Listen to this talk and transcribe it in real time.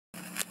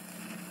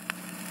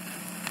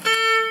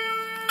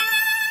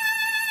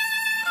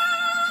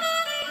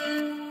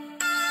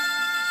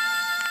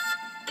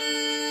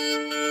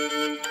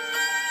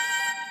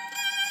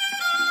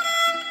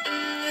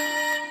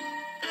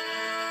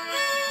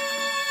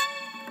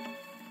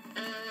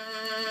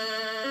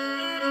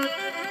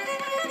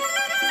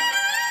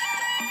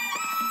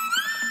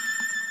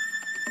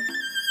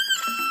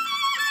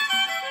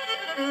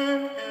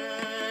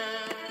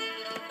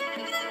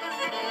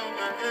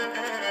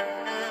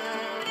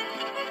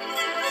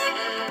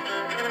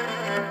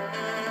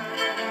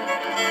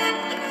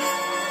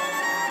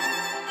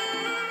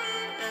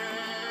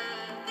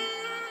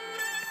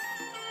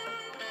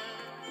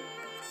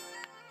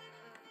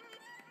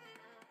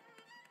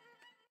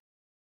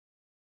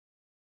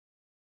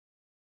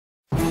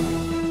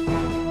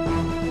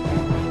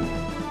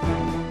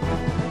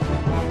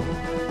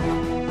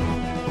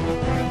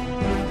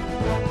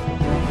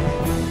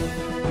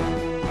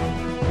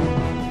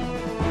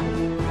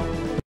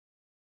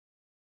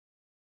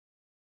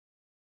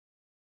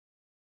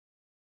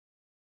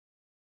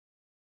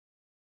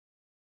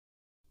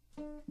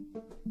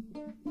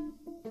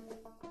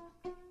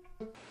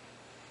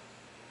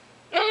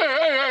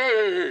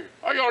Hey,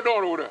 how y'all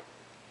doing over there?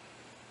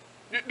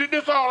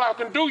 This all I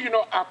can do, you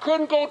know. I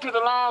couldn't go to the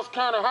Lowndes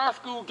County High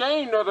School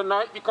game the other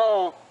night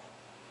because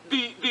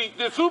the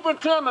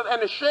superintendent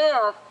and the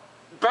sheriff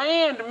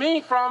banned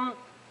me from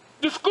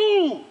the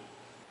school.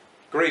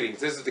 Greetings,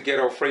 this is the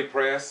Ghetto Free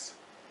Press,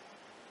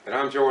 and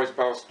I'm George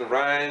Boston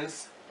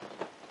Rhines.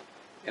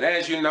 And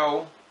as you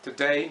know,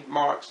 today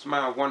marks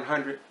my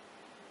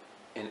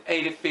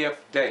 185th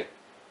day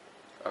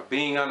of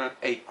being under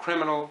a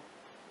criminal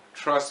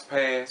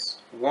trespass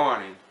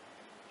warning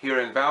here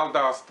in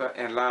Valdosta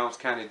and Lowndes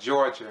County,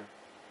 Georgia,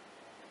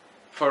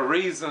 for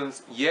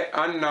reasons yet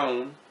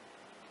unknown,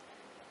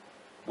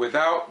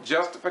 without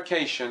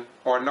justification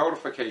or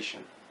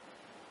notification.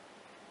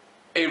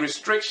 A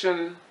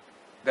restriction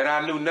that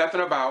I knew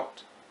nothing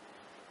about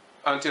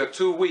until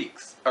 2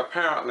 weeks,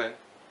 apparently,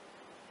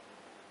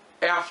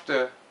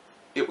 after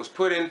it was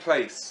put in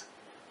place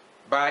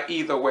by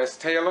either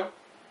West Taylor,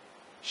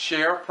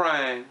 Sheriff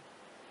Prime,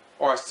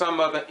 or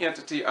some other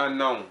entity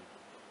unknown.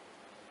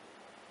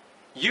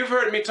 You've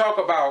heard me talk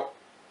about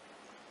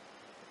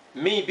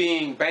me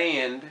being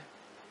banned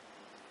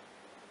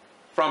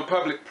from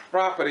public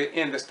property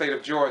in the state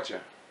of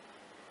Georgia.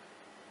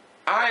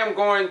 I am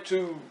going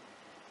to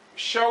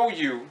show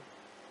you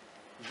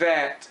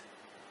that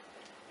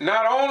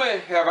not only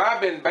have I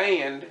been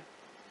banned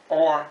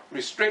or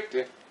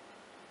restricted,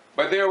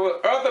 but there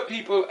were other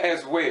people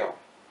as well.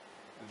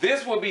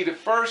 This will be the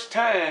first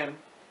time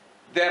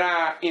that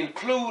I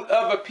include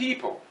other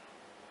people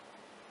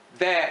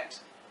that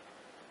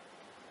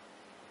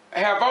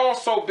have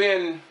also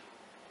been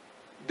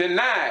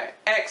denied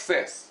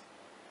access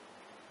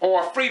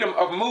or freedom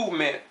of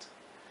movement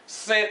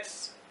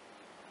since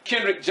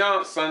Kendrick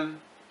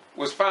Johnson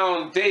was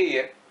found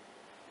dead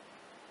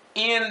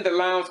in the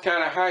Lowndes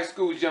County High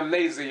School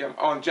gymnasium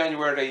on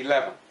January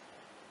 11th.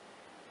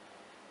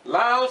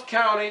 Lowndes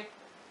County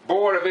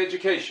Board of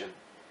Education.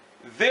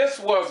 This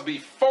was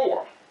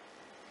before,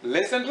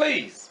 listen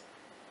please,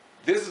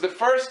 this is the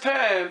first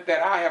time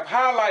that I have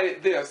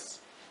highlighted this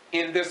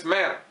in this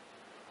manner.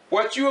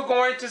 What you are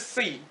going to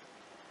see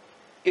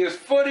is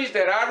footage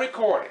that I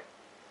recorded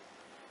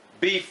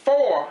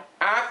before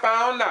I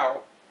found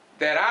out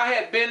that I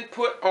had been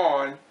put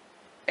on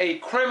a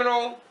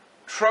criminal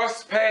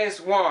trespass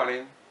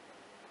warning,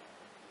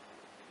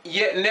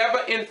 yet never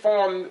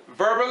informed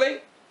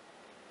verbally,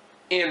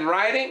 in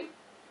writing,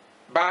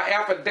 by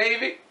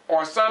affidavit,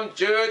 or some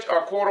judge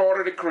or court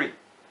order decree.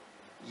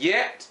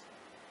 Yet,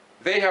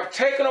 they have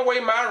taken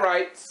away my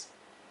rights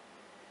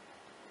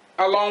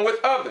along with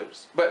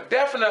others, but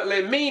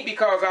definitely me,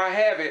 because I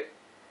have it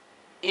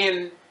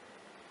in,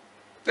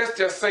 let's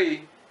just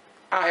say,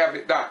 I have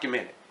it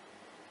documented.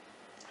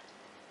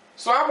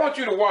 So I want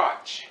you to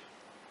watch.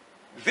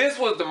 This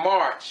was the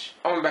march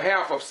on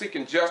behalf of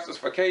seeking justice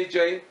for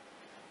KJ.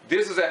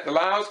 This is at the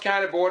Lowndes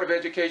County Board of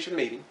Education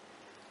meeting,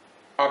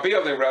 or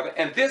building rather,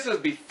 and this is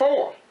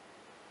before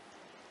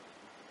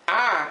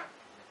I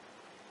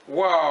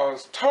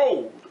was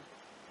told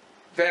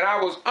that I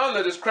was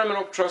under this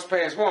criminal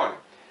trespass warning.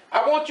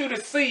 I want you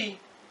to see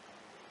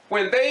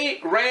when they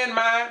ran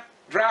my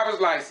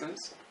driver's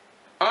license,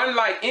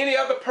 unlike any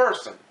other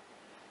person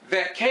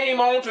that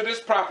came onto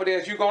this property,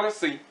 as you're going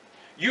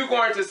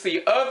to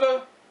see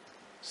other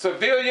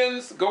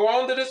civilians go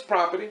onto this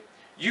property.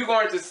 You're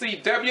going to see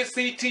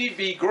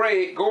WCTV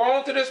Greg go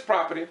onto this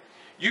property.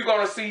 You're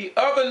going to see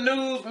other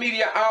news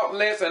media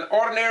outlets and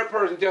ordinary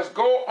persons just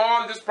go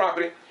on this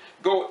property,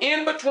 go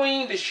in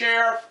between the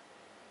sheriff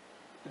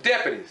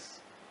deputies.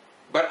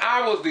 But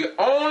I was the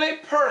only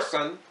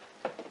person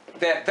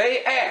that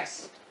they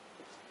asked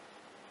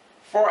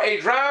for a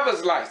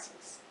driver's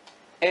license.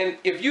 And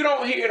if you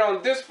don't hear it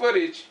on this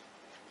footage,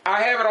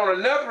 I have it on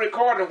another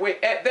recording where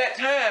at that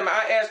time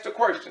I asked the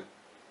question,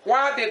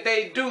 why did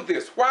they do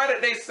this? Why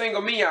did they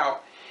single me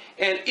out?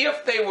 And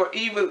if they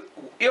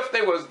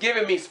was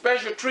giving me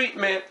special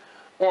treatment,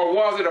 or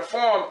was it a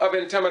form of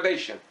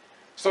intimidation?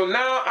 So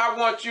now I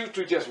want you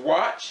to just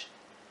watch.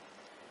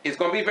 It's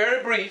going to be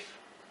very brief.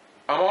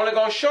 I'm only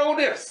going to show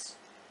this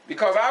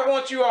because I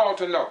want you all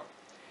to know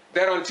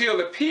that until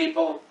the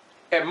people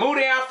at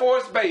Moody Air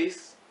Force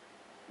Base,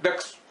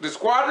 the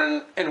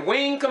squadron and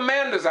wing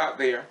commanders out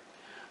there,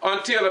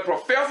 until the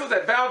professors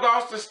at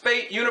Valdosta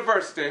State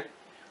University,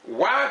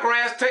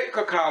 Wiregrass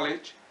Technical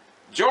College,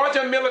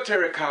 Georgia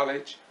Military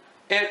College,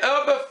 and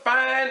other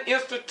fine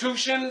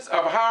institutions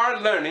of higher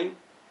learning,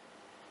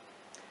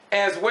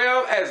 as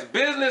well as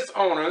business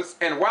owners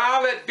and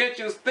Wild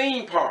Adventures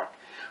theme park,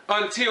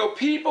 until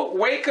people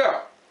wake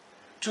up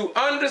to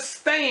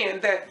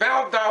understand that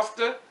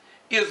Valdosta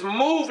is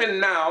moving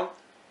now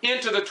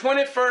into the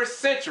 21st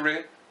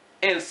century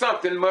and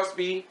something must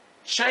be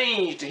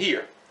changed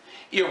here.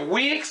 If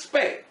we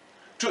expect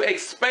to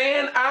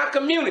expand our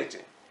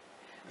community,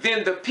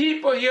 then the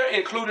people here,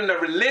 including the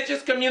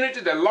religious community,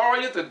 the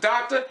lawyers, the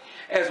doctor,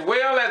 as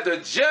well as the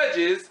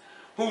judges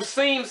who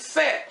seem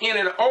set in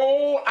an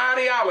old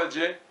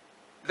ideology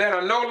that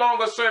are no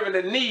longer serving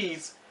the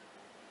needs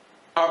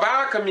of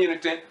our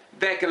community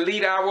that can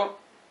lead our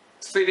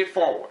city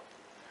forward.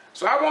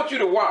 So I want you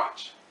to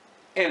watch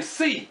and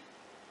see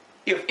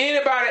if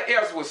anybody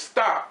else was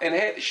stopped and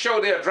had to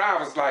show their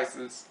driver's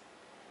license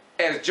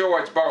as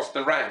George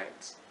Boston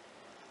Rhines.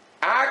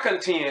 I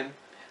contend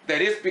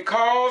that it's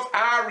because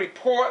I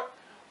report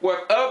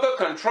what other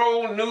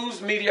controlled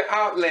news media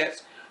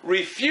outlets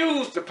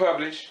refuse to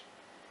publish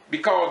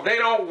because they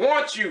don't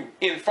want you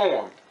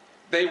informed.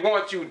 They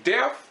want you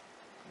deaf,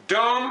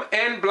 dumb,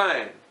 and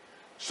blind,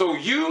 so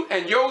you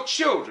and your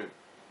children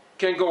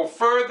can go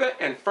further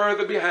and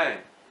further behind.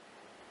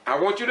 I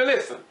want you to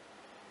listen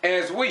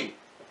as we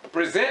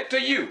present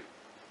to you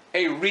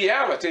a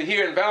reality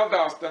here in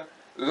Valdosta,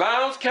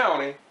 Lowndes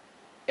County,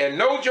 and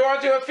no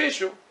Georgia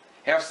official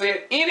have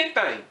said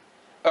anything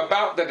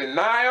about the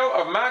denial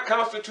of my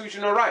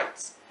constitutional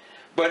rights.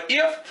 But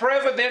if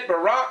President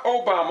Barack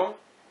Obama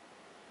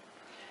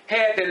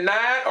had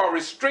denied or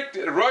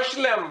restricted Rush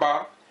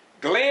Limbaugh,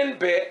 Glenn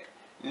Beck,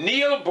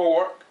 Neil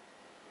Bork,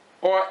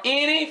 or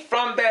any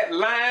from that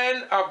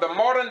line of the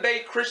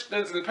modern-day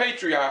Christians and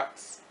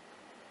patriots,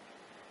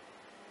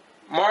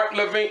 Mark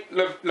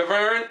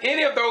Laverne,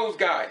 any of those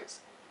guys,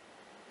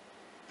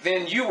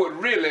 then you would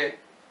really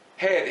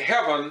had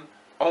heaven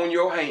on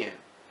your hand.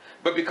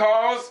 But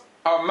because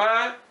of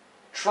my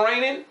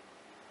training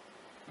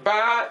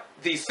by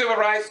the civil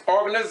rights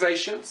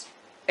organizations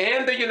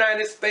and the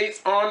United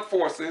States Armed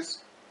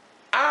Forces,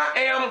 I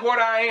am what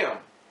I am.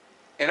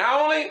 And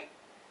I only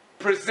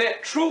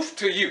present truth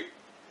to you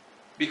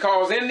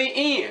because in the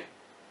end,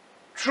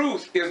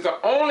 truth is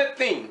the only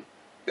thing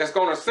that's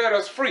going to set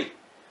us free.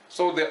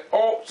 So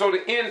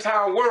the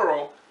entire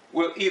world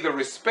will either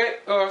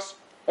respect us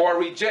or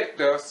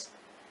reject us,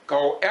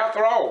 because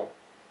after all,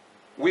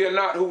 we are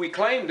not who we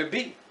claim to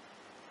be,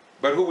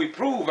 but who we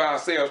prove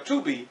ourselves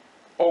to be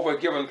over a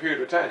given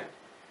period of time.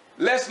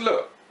 Let's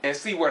look and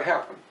see what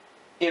happened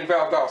in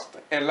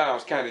Valdosta and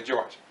Lowndes County,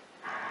 Georgia.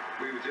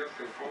 We were just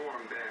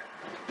informed that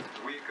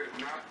we could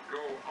not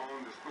go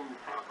on the school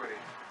property,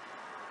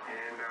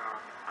 and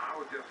I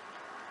was just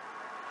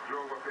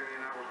drove up in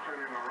and I was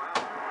turning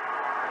around,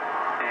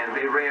 and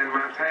they ran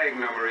my tag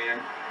number in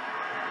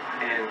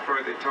and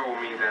further told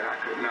me that I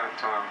could not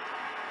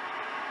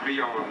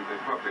be on the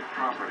public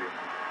property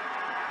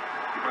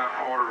by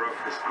order of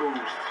the school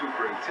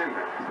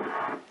superintendent.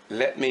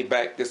 Let me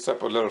back this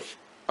up a little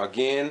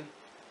again.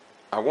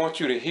 I want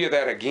you to hear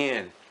that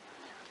again.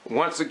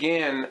 Once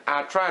again,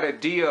 I try to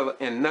deal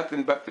in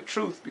nothing but the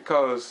truth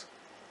because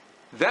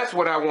that's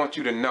what I want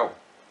you to know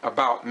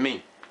about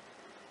me.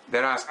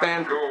 That I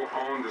stand... go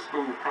on the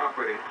school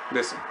property.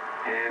 Listen.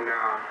 And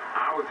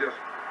I was just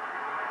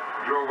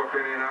drove up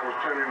in and I was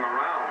turning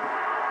around,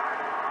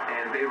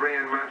 and they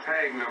ran my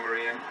tag number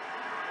in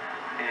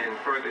and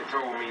further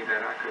told me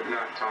that I could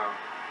not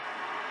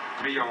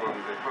be on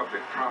the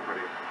public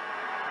property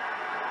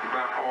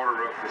by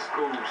order of the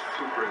school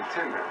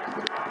superintendent.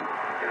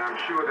 And I'm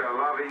sure that a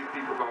lot of these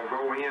people are going to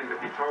go in to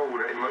be told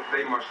that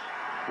they must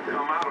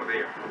come out of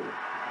there.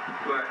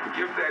 But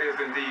if that is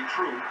indeed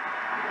true,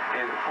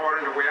 and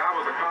according to the way I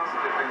was accosted,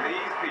 then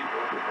these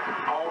people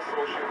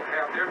also should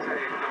have their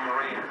tag number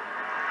in,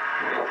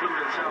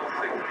 including Channel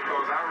 6,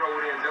 because I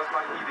rode in just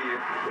like he did.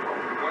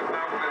 Once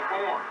I was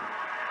informed,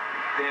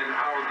 then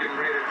I was getting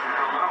ready to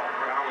come out,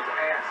 but I was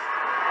asked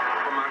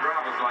for my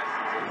driver's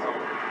license. And so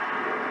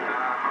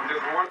I'm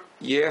just wondering.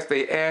 Yes,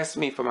 they asked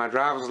me for my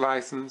driver's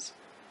license,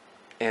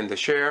 and the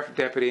sheriff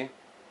deputy,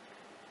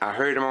 I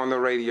heard him on the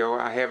radio,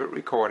 I have it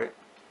recorded,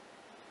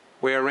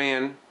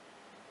 wherein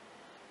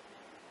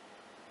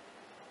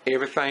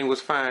everything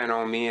was fine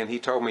on me, and he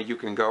told me you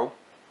can go.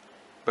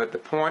 But the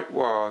point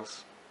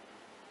was,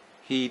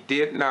 he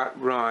did not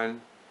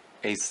run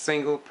a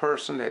single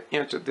person that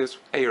entered this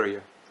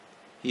area.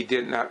 He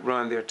did not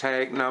run their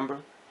tag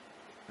number.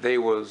 They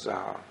was,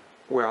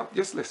 well,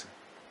 just listen.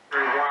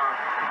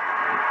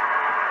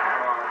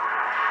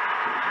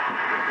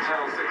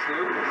 Channel 6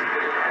 News,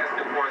 they asked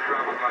him for his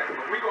driver's license,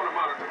 but we're going to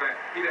monitor that,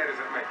 be that as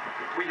it may.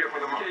 We here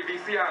for the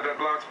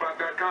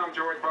KBCI.blogspot.com,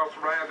 George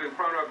Boston Rhines in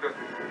front of the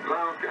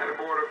Lowndes County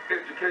Board of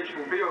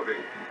Education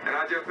building. And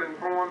I just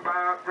informed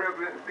by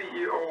President and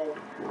CEO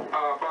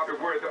Bobby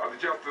Worth of the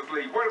Justice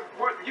League.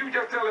 What you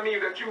just telling me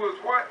that you was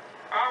what?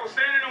 I was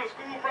standing on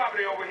school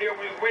property over here.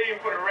 We was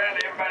waiting for the rally,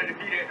 everybody to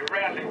be at the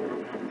rally.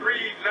 3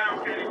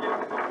 Lowndes County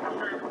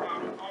Sheriff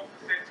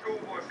officers said,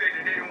 school board said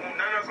that they didn't want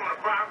none of us on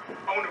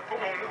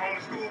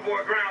the school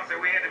board grounds, that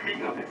we had to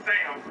meet up at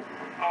Sam's.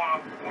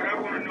 What I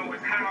want to know is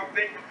how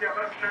they can tell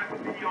us not to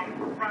be on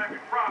private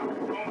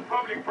property, on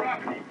public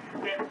property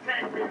that the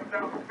taxpayers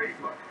dollars pay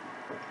for.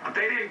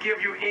 They didn't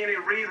give you any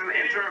reason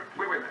in terms.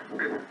 Wait a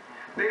minute.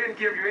 They didn't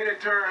give you any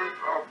terms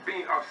of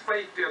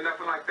safety or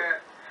nothing like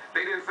that.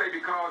 They didn't say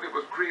because it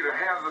was create a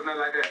hazard or nothing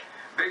like that.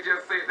 They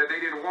just said that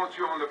they didn't want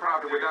you on the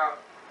property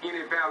without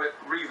any valid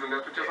reason.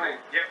 That's what you're saying?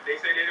 Yep,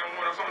 they said they didn't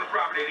want us on the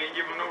property. They didn't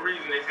give them no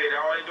reason. They said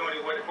all they're doing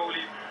is what the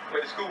police,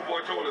 what the school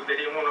board told us, they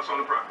didn't want us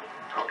on the property.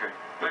 Okay.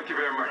 Thank you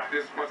very much.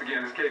 This, once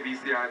again, is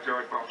KBCI,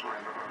 George Boston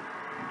Rhines.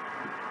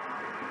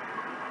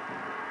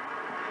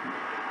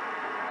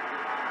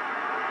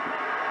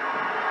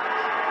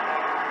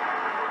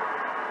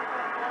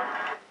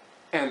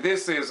 And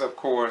this is, of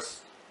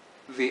course,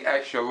 the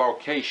actual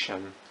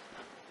location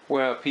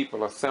where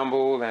people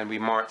assemble and we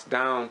march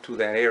down to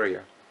that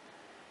area.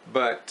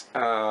 But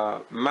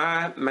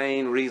my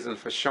main reason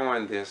for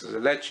showing this is to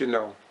let you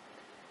know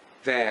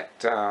that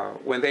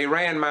when they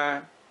ran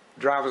my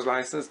driver's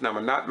license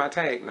number, not my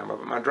tag number,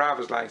 but my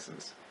driver's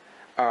license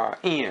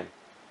in,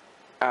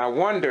 I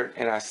wondered,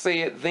 and I say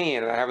it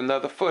then, and I have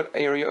another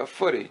area of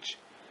footage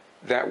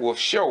that will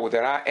show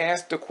that I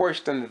asked the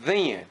question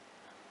then,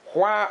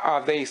 why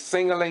are they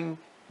singling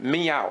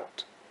me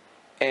out?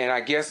 And I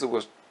guess it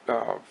was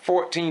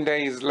 14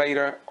 days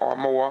later or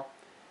more,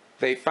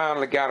 they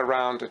finally got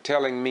around to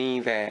telling me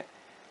that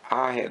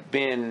I had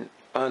been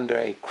under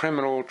a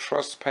criminal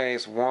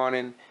trespass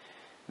warning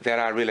that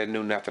I really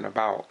knew nothing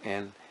about,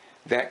 and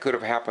that could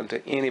have happened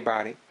to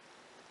anybody.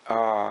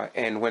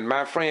 And when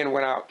my friend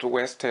went out to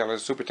West Taylor,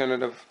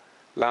 superintendent of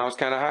Lowndes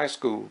County High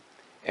School,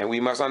 and we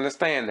must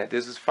understand that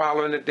this is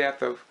following the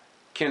death of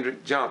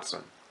Kendrick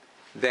Johnson,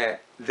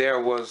 that there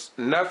was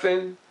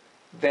nothing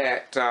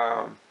that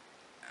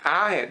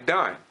I had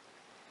done.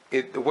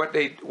 What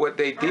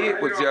they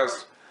did was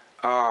just,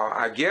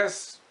 I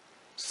guess,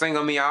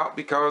 single me out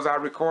because I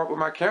record with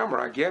my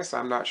camera. I guess,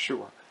 I'm not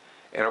sure.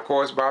 And of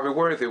course, Bobby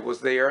Worthy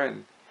was there,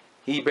 and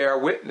he bear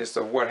witness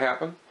of what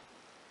happened.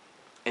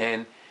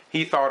 And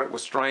he thought it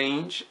was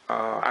strange.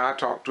 I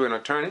talked to an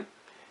attorney,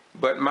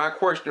 but my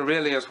question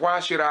really is, why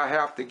should I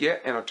have to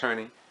get an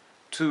attorney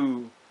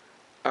to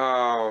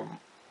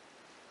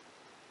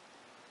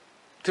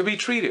be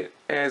treated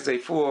as a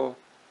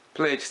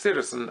full-fledged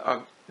citizen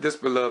of this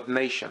beloved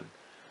nation,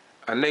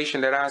 a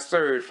nation that I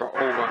served for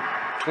over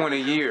 20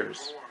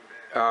 years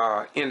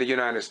in the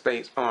United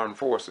States Armed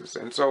Forces?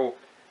 And so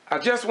I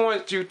just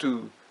want you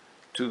to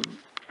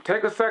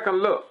take a second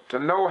look to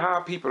know how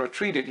people are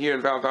treated here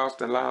in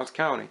Valdosta and Lowndes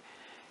County.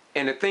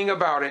 And the thing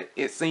about it,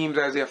 it seems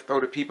as if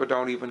though the people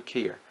don't even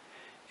care.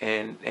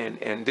 And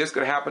this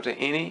could happen to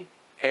any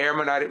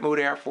airman out at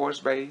Moody Air Force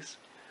Base,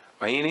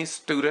 or any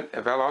student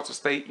at Valdosta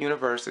State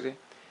University,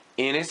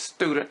 any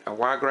student at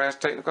Wiregrass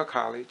Technical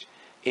College,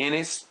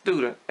 any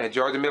student at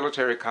Georgia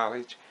Military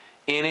College,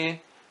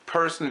 any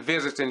person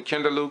visiting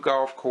Kinderloo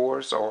Golf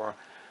Course or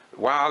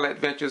Wild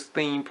Adventures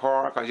Theme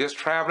Park, or just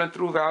traveling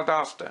through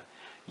Valdosta.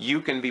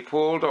 You can be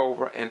pulled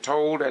over and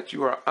told that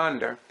you are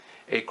under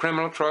a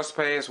criminal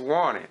trespass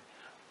warning.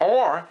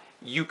 Or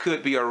you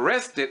could be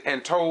arrested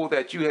and told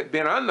that you had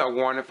been under a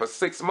warning for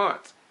 6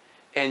 months.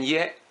 And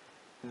yet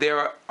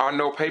there are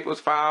no papers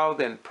filed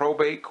in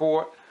probate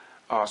court,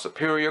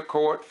 superior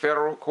court,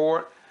 federal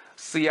court,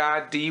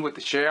 CID with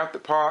the sheriff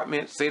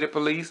department, city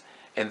police,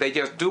 and they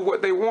just do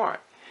what they want.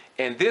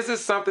 And this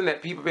is something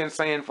that people have been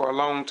saying for a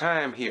long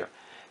time here,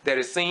 that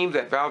it seems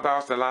that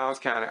Valdosta and Lowndes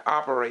County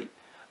operate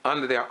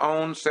under their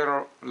own set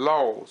of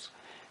laws.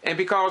 And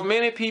because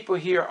many people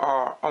here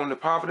are on the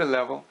poverty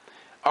level,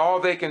 all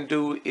they can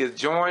do is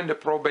join the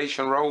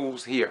probation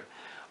rolls here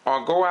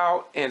or go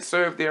out and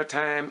serve their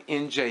time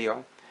in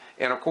jail.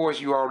 And of course,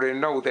 you already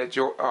know that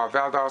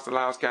Valdosta and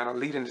Lowndes County are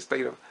leading the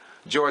state of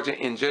Georgia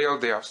in jail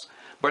deaths.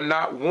 But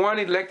not one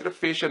elected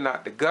official,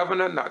 not the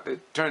governor, not the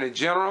attorney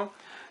general,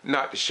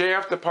 not the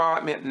sheriff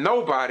department,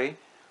 nobody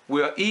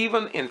will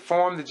even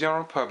inform the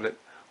general public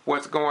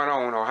what's going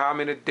on or how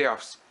many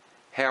deaths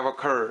have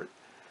occurred.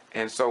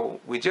 And so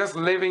we're just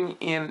living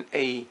in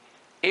a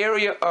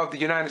area of the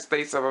United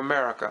States of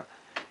America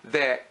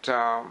that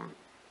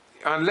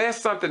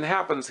unless something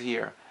happens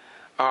here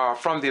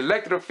from the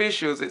elected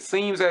officials, it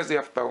seems as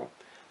if though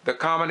the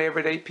common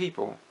everyday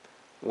people,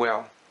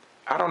 well,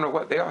 I don't know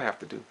what they'll have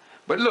to do.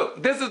 But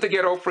look, this is the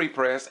Ghetto Free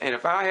Press, and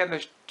if I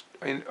hadn't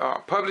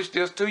published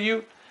this to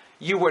you,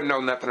 you wouldn't know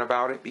nothing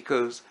about it,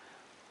 because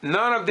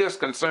none of this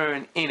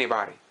concerned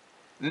anybody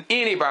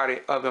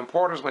of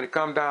importance when it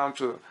comes down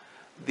to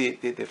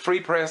the free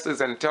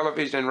presses and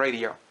television and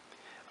radio.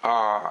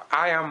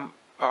 I am,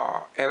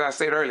 as I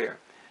said earlier,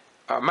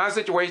 my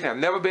situation has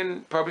never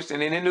been published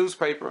in any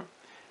newspaper,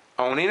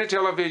 on any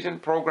television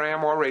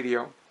program or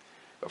radio.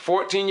 A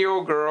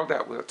 14-year-old girl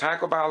that was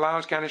tackled by a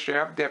Lowndes County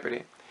Sheriff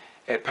deputy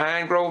at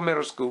Pine Grove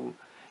Middle School,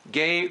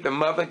 the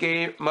mother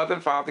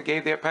and father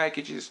gave their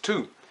packages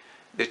to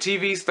the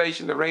TV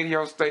station, the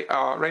radio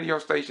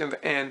stations,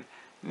 and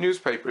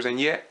newspapers, and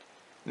yet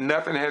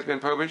nothing has been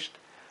published.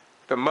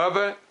 The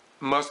mother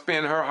must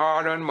spend her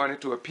hard-earned money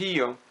to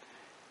appeal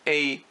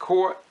a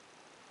court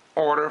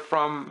order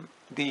from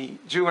the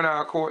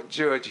juvenile court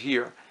judge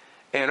here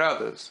and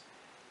others,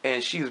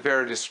 and she's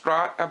very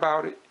distraught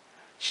about it.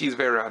 She's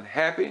very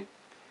unhappy,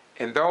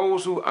 and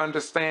those who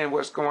understand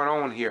what's going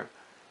on here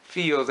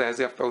feels as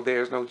if though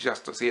there's no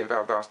justice here in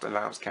Valdosta and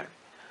Lowndes County.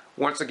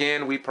 Once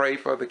again, we pray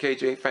for the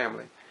KJ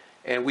family,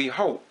 and we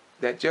hope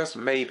that just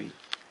maybe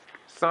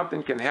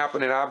something can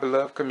happen in our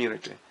beloved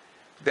community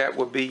that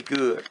will be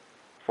good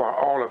for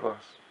all of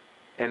us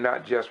and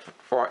not just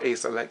for a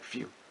select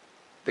few.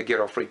 The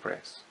Ghetto Free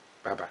Press.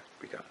 Bye-bye.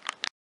 We got it.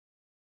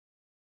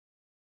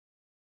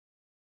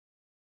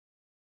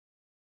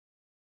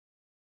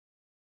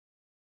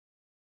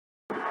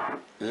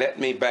 Let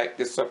me back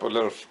this up a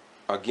little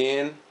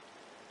again.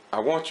 I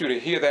want you to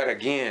hear that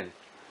again.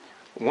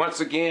 Once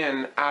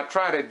again, I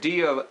try to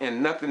deal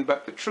in nothing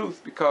but the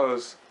truth,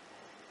 because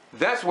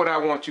that's what I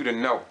want you to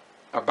know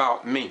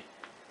about me.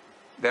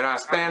 That I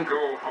stand.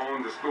 Go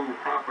on the school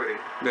property.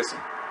 Listen.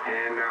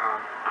 And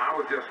I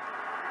was just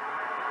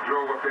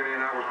drove up in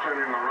and I was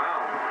turning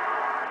around,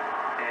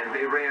 and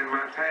they ran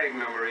my tag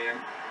number in,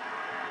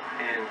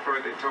 and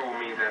further told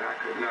me that I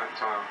could not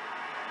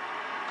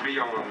be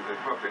on the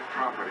public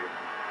property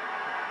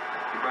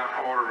by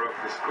order of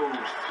the school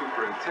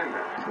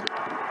superintendent.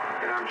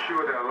 And I'm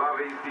sure that a lot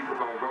of these people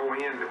gonna go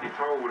in to be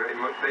told that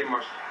they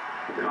must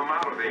come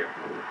out of there.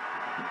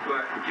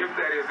 But if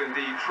that is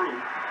indeed true,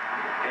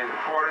 and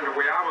according to the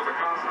way I was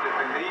accosted,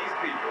 then these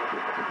people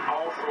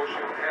also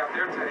should have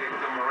their tag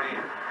number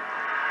in,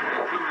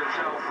 including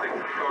Channel 6,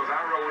 because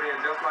I rode in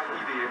just like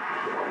he did.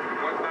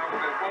 Once I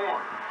was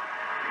informed,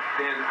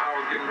 then I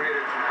was getting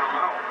ready to come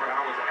out, but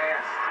I was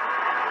asked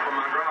for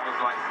my driver's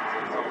license.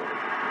 And so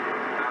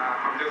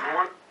I'm just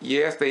wondering.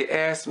 Yes, they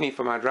asked me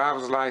for my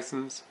driver's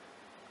license,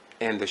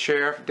 and the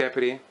sheriff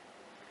deputy,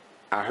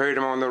 I heard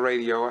him on the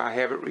radio, I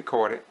have it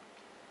recorded,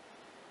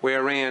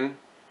 wherein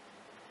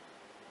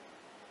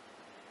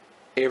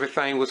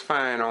everything was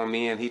fine on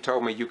me, and he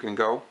told me you can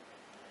go.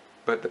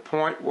 But the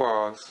point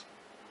was,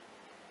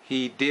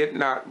 he did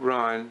not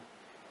run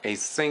a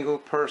single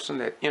person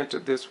that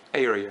entered this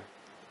area.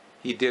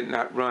 He did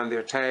not run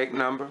their tag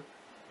number.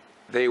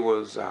 They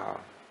was,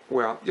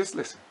 well, just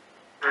listen.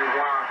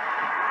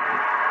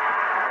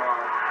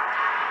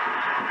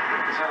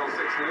 Channel 6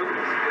 News,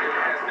 they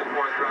asked him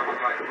for his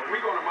driver's license, but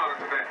we're going to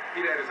monitor that.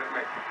 He that is at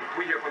me.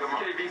 We here for the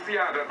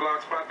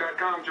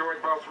KBCI.blogspot.com. George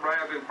Boss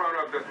Ryan's in front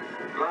of the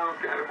Lowndes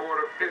County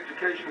Board of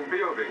Education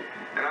building,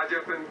 and I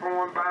just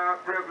informed by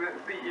President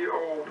and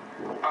CEO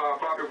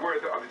Bobby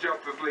Worth of the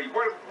Justice League.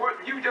 What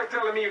you just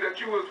telling me that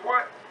you was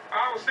what?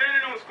 I was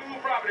standing on school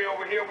property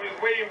over here. We was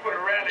waiting for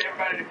the rally,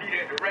 everybody to be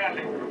at the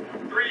rally.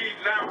 3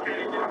 Lowndes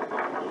County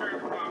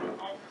Sheriff's Department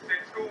officers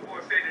said the school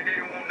board said that they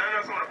didn't want none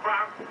of us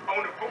on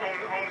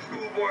the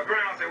school board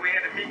grounds, that we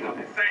had to meet up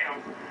at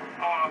Sam's.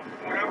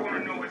 What I want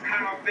to know is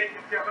how they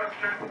can tell us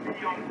not to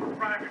be on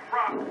private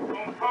property,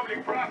 on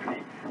public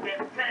property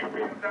that the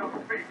taxpayers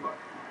dollars pay for.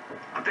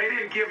 They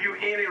didn't give you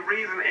any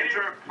reason in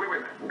terms. Wait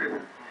a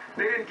minute.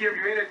 They didn't give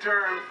you any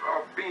terms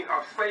of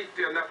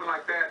safety or nothing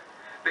like that.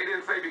 They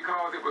didn't say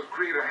because it was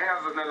create a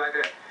hazard, nothing like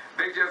that.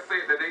 They just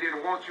said that they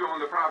didn't want you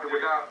on the property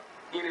without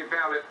any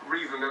valid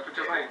reason. That's what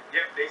you're saying?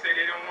 Yep, they said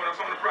they don't want us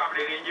on the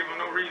property. They didn't give them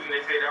no reason.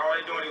 They said all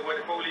they're doing is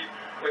what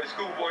the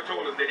school board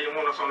told us. They didn't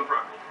want us on the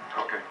property.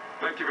 Okay.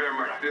 Thank you very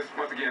much. This,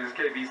 once again, is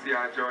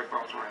KBCI, George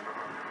Boss Ryan.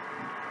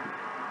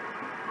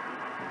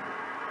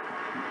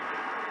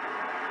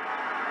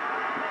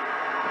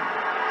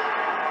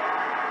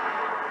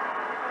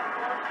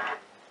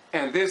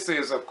 And this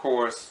is, of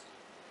course,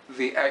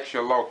 the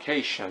actual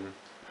location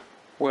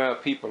where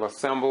people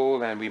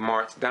assembled, and we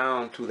marched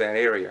down to that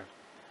area.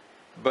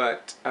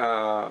 But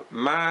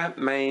my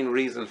main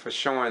reason for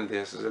showing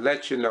this is to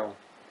let you know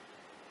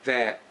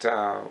that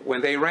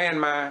when they ran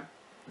my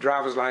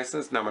driver's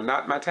license number,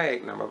 not my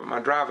tag number, but my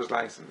driver's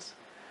license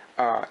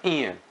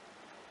in,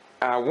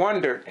 I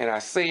wondered, and I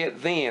say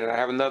it then, and I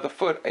have another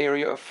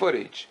area of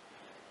footage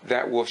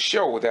that will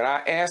show that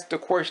I asked the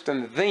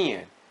question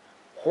then,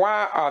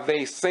 why are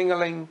they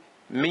singling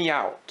me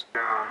out?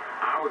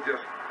 I was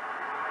just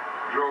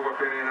drove up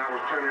in and I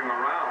was turning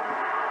around,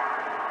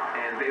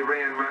 and they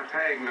ran my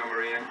tag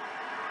number in,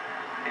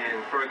 and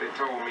further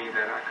told me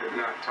that I could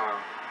not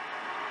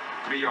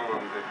be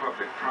on the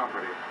public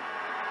property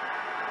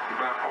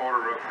by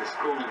order of the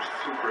school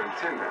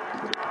superintendent.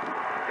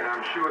 And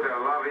I'm sure that a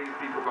lot of these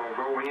people gonna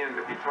go in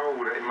to be told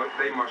that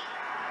they must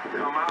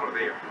come out of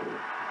there.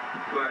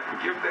 But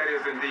if that is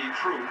indeed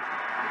true,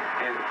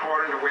 and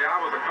according to the way I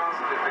was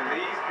accosted, then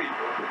these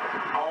people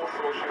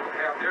also should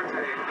have their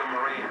tag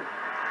number in,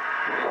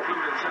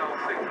 including Channel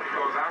 6,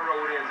 because I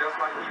rode in just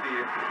like he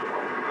did.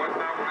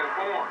 Once I was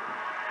informed,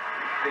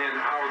 then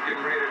I was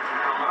getting ready to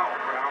come out,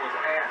 but I was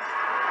asked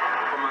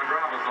for my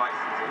driver's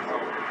license. And so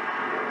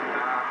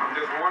I'm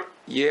just wondering.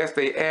 Yes,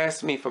 they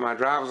asked me for my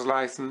driver's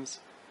license,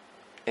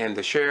 and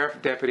the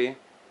sheriff deputy,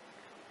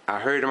 I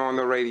heard him on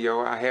the radio,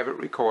 I have it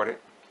recorded,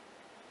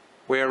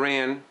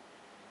 wherein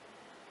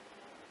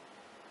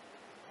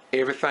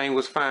everything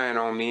was fine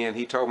on me, and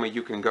he told me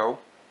you can go.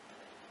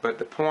 But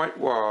the point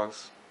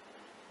was,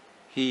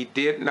 he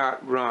did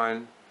not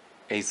run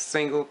a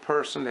single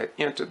person that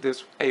entered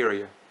this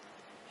area.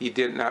 He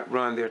did not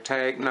run their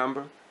tag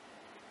number.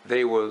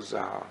 They was,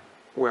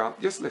 well,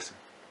 just listen.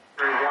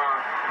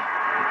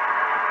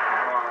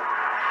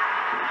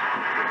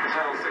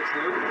 Channel 6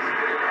 News,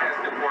 they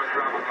asked him for his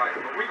driver's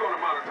license, but we're going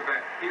to monitor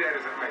that. He that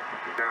is at me.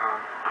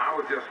 I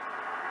was just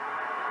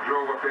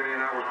drove up in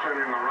and I was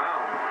turning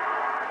around,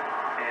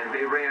 and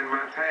they ran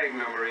my tag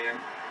number in,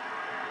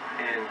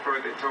 and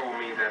further told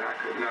me that I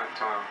could not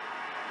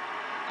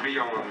be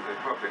on the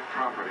public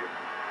property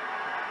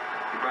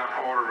by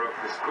order of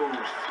the school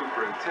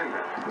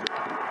superintendent.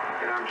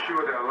 And I'm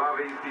sure that a lot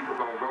of these people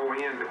gonna go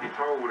in to be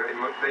told that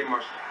they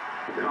must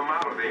come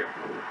out of there.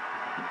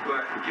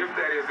 But if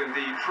that is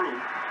indeed true,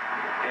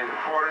 and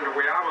according to the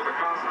way I was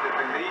accomplished,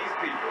 then these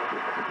people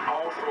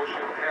also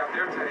should have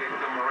their tag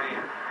number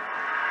in,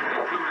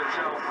 including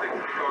Channel 6,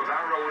 because I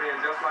rode in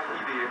just like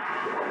he did.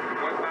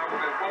 Once I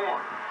was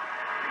informed,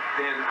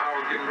 then I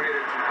was getting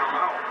ready to come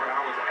out, but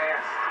I was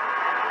asked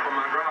for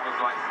my driver's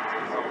license.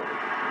 And so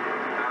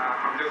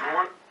I'm just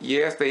wondering.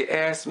 Yes, they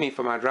asked me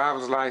for my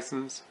driver's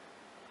license,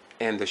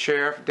 and the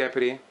sheriff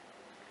deputy,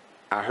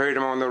 I heard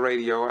him on the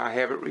radio, I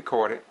have it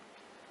recorded,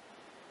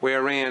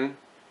 wherein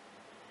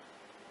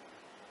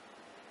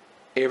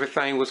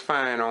everything was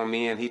fine on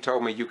me, and he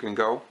told me you can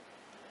go.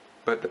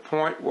 But the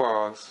point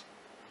was,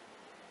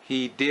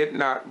 he did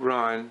not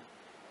run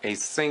a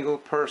single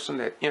person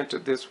that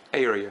entered this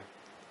area.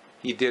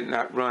 He did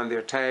not run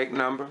their tag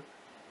number.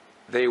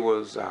 They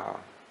was,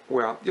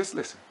 well, just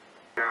listen.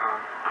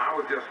 I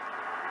was just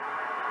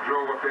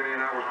drove up in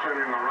and I was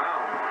turning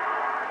around,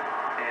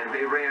 and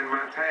they ran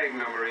my tag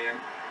number in,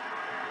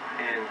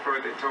 and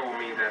further told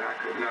me that I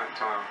could not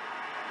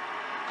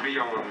be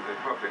on the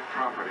public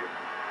property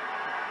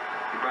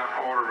by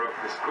order of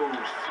the school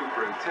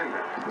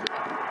superintendent.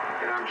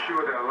 And I'm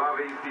sure that a lot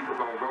of these people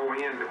going to go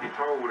in to be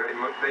told that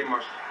they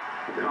must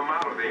come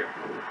out of there.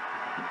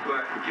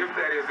 But if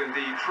that is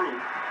indeed true,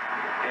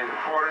 and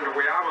according to the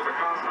way I was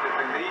accomplished,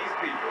 then these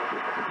people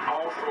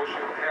also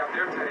should have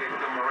their tag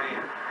number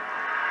in,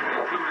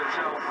 including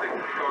Channel 6,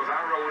 because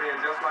I rode in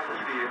just like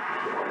he did.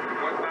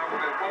 Once I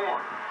was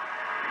informed,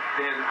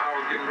 then I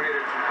was getting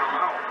ready to come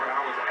out, but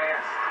I was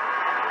asked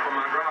for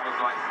my driver's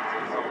license.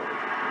 And so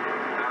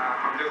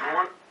I'm just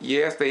wondering.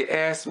 Yes, they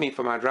asked me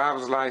for my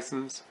driver's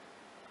license,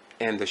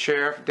 and the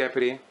sheriff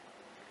deputy,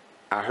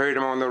 I heard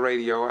him on the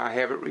radio, I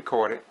have it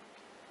recorded,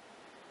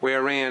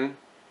 wherein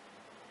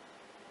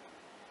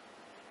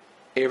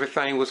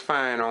everything was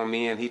fine on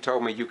me, and he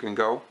told me you can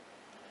go.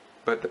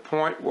 But the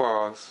point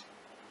was,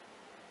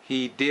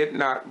 he did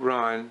not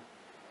run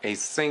a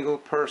single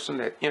person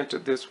that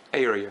entered this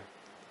area.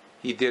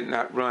 He did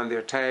not run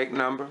their tag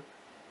number.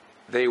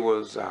 They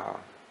was,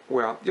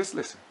 well, just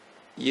listen.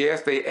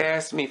 Yes, they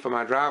asked me for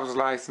my driver's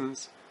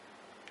license,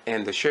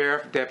 and the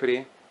sheriff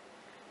deputy,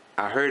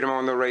 I heard him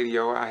on the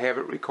radio, I have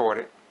it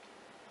recorded,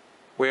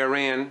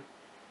 wherein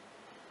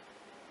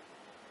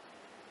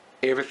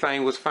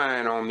everything was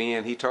fine on me,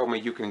 and he told me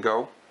you can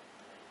go.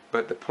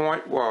 But the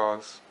point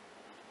was,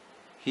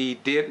 he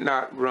did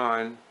not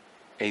run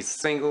a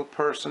single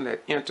person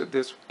that entered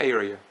this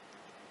area.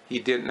 He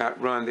did not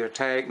run their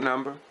tag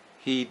number.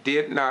 He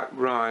did not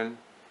run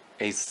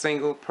a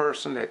single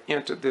person that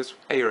entered this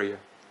area.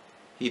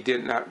 He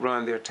did not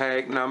run their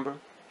tag number.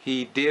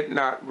 He did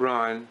not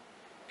run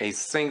a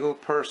single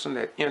person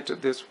that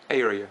entered this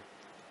area.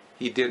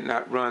 He did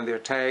not run their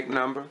tag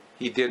number.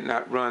 He did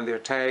not run their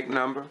tag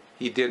number.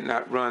 He did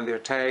not run their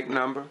tag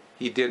number.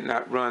 He did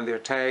not run their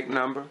tag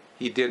number.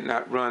 He did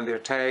not run their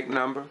tag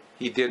number.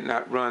 He did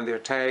not run their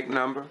tag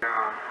number.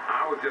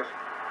 I was just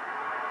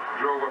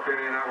drove up in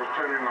and I was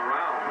turning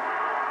around,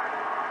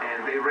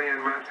 and they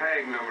ran my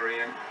tag number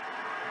in,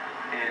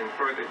 and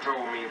further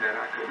told me that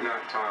I could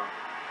not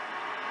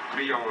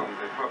be on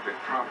the public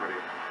property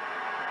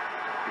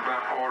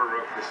by order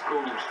of the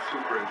school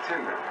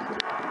superintendent.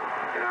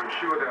 And I'm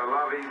sure that a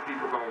lot of these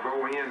people going to go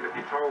in to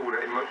be told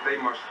that they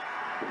must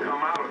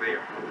come out of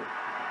there.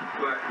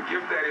 But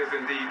if that is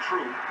indeed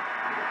true,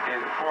 and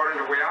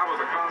according to the way I was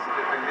accomplished,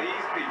 then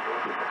these people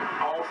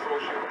also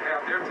should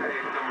have their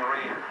tag number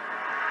in,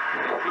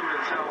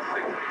 including Channel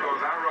 6, because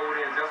I rode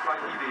in just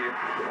like he did.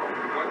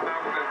 Once I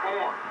was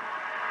informed,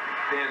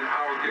 then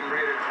I was getting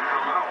ready to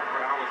come out,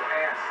 but I was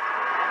asked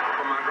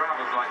for my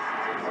driver's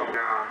license. And so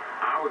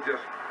I was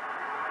just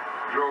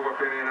drove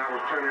up in and I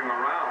was turning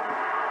around,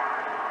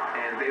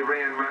 and they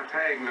ran my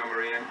tag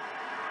number in,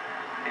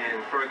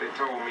 and further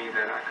told me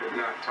that I could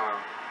not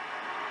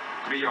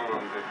be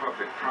on the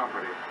public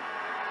property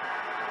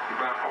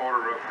by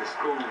order of the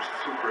school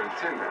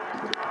superintendent.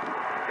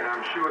 And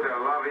I'm sure that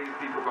a lot of these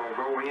people going to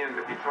go in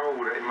to be told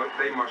that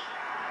they must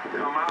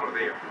come out of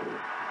there.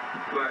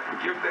 But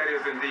if that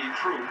is indeed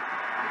true,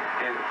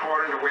 and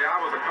according to the way I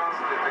was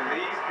accomplished, then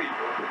these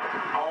people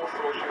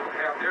also should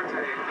have their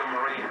tag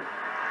number in,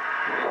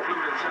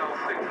 including Channel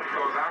 6,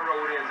 because I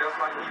rode in just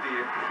like he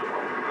did.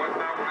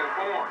 Once I was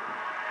informed,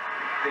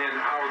 then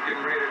I was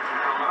getting ready to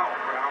come out,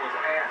 but I was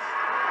asked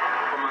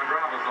for my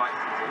driver's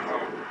license. And so,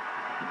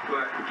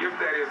 but if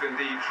that is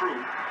indeed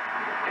true,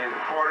 and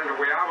according to the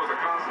way I was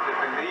accomplished,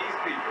 then these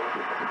people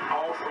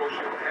also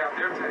should have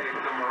their tag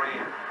number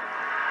in,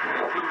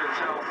 including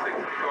Channel 6,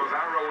 because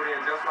I rode in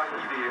just like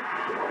he did.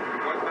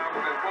 Once I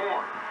was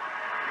informed,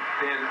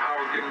 then I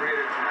was getting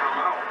ready to come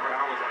out, but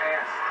I was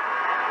asked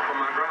for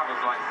my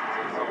driver's license.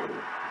 And so,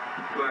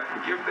 but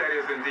if that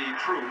is indeed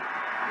true,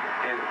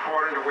 and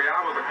according to the way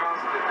I was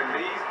accomplished, then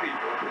these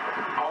people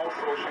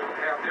also should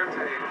have their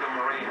tag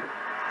number in,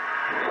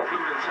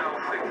 including Channel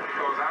 6,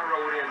 because I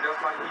rode in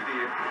just like he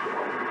did.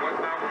 Once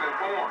I was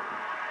informed,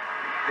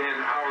 then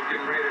I was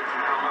getting ready to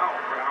come out,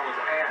 but I was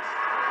asked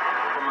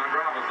for my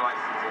driver's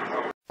license.